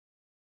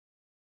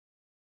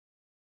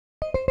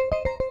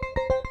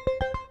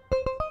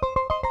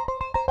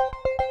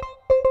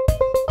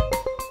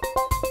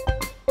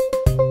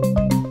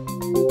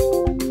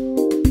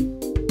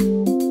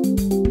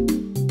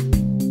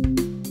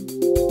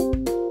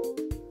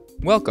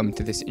Welcome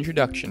to this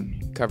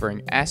introduction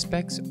covering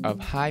aspects of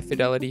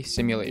high-fidelity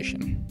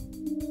simulation.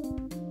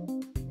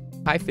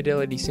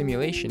 High-fidelity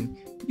simulation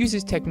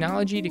uses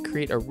technology to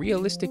create a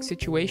realistic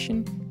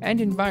situation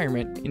and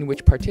environment in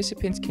which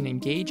participants can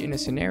engage in a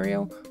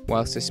scenario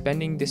while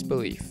suspending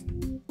disbelief.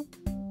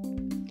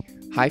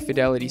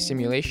 High-fidelity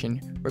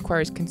simulation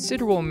requires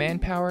considerable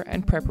manpower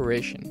and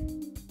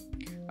preparation.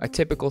 A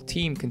typical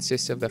team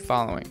consists of the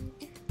following: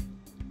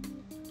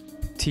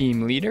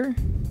 team leader,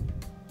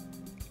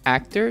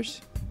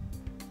 actors,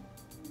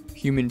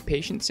 human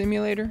patient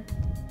simulator,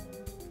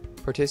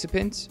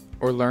 participants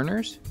or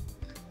learners,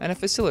 and a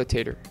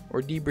facilitator or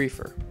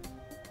debriefer.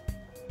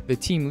 The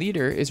team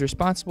leader is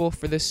responsible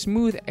for the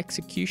smooth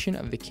execution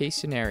of the case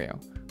scenario,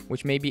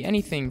 which may be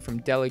anything from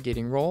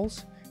delegating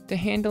roles to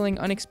handling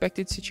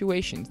unexpected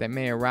situations that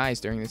may arise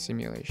during the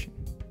simulation.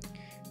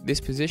 This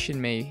position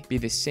may be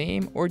the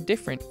same or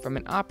different from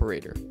an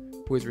operator,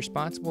 who is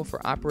responsible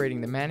for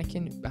operating the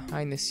mannequin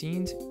behind the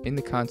scenes in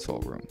the console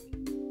room.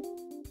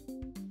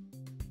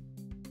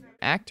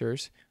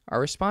 Actors are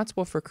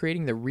responsible for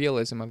creating the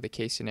realism of the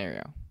case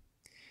scenario.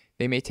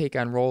 They may take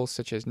on roles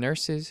such as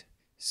nurses,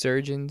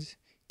 surgeons,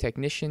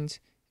 technicians,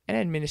 and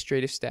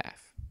administrative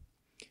staff.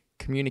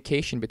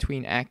 Communication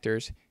between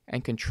actors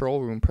and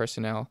control room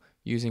personnel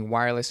using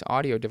wireless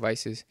audio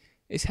devices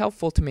is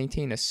helpful to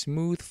maintain a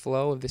smooth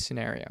flow of the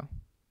scenario.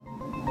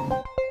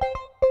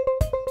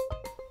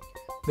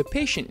 The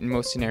patient in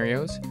most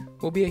scenarios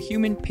will be a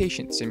human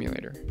patient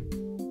simulator.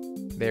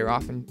 They are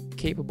often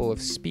capable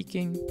of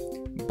speaking,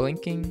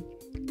 blinking,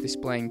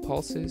 displaying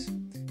pulses,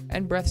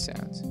 and breath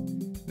sounds.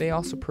 They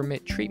also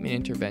permit treatment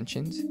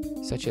interventions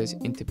such as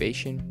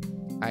intubation,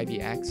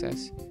 IV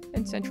access,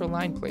 and central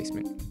line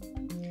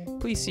placement.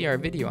 Please see our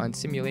video on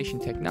simulation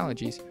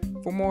technologies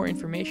for more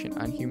information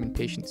on human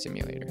patient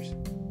simulators.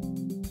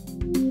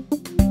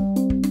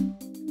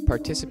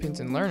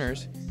 Participants and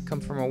learners come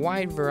from a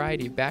wide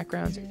variety of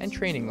backgrounds and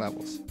training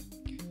levels.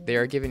 They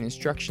are given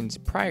instructions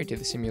prior to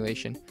the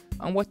simulation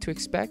on what to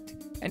expect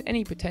and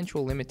any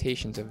potential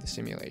limitations of the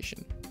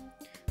simulation.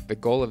 The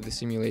goal of the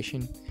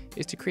simulation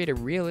is to create a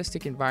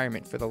realistic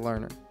environment for the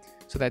learner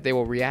so that they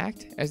will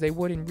react as they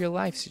would in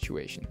real-life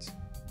situations.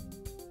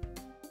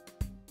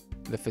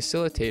 The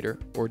facilitator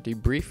or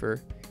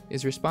debriefer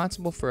is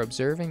responsible for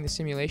observing the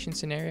simulation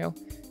scenario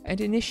and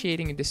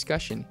initiating a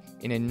discussion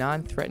in a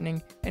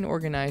non-threatening and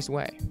organized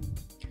way.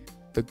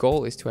 The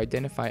goal is to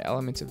identify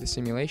elements of the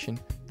simulation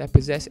that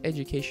possess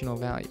educational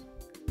value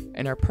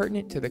and are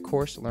pertinent to the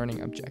course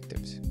learning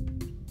objectives.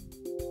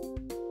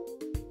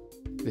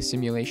 The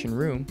simulation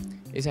room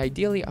is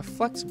ideally a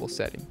flexible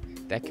setting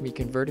that can be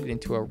converted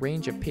into a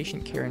range of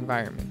patient care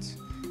environments,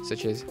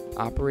 such as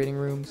operating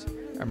rooms,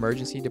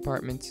 emergency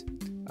departments,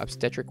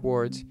 obstetric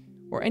wards,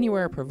 or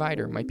anywhere a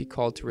provider might be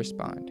called to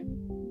respond.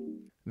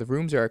 The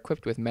rooms are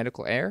equipped with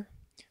medical air,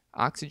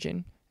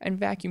 oxygen, and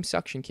vacuum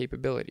suction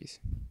capabilities.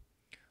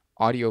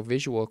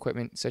 Audio-visual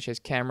equipment such as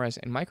cameras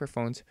and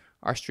microphones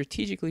are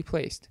strategically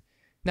placed,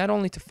 not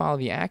only to follow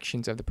the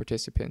actions of the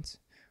participants,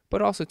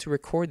 but also to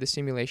record the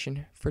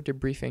simulation for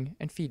debriefing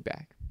and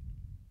feedback.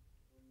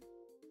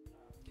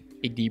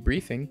 A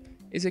debriefing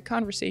is a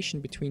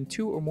conversation between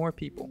two or more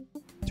people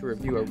to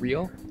review a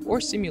real or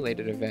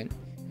simulated event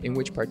in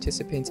which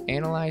participants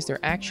analyze their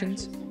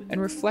actions and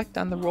reflect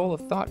on the role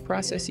of thought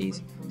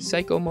processes,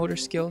 psychomotor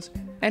skills,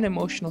 and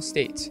emotional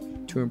states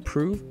to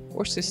improve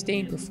or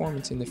sustain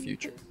performance in the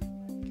future.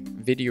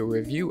 Video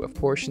review of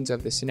portions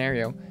of the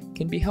scenario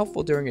can be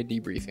helpful during a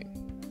debriefing,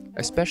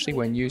 especially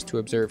when used to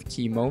observe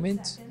key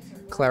moments,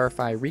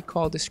 clarify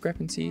recall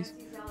discrepancies,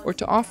 or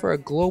to offer a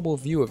global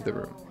view of the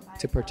room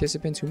to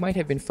participants who might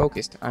have been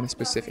focused on a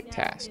specific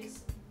task.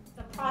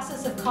 The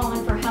process of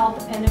calling for help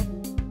and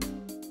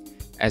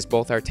as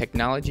both our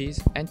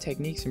technologies and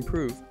techniques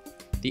improve,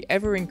 the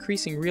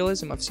ever-increasing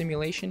realism of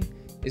simulation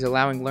is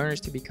allowing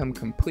learners to become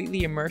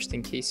completely immersed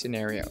in case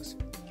scenarios.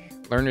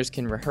 Learners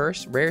can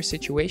rehearse rare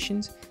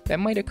situations that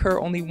might occur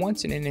only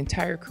once in an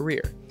entire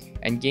career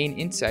and gain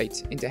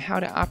insights into how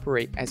to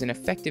operate as an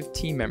effective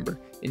team member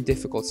in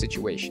difficult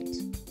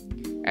situations.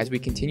 As we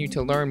continue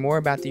to learn more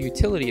about the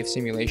utility of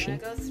simulation,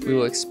 we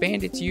will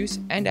expand its use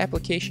and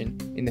application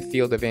in the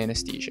field of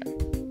anesthesia.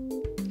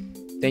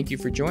 Thank you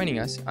for joining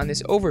us on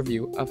this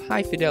overview of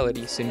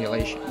high-fidelity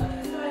simulation.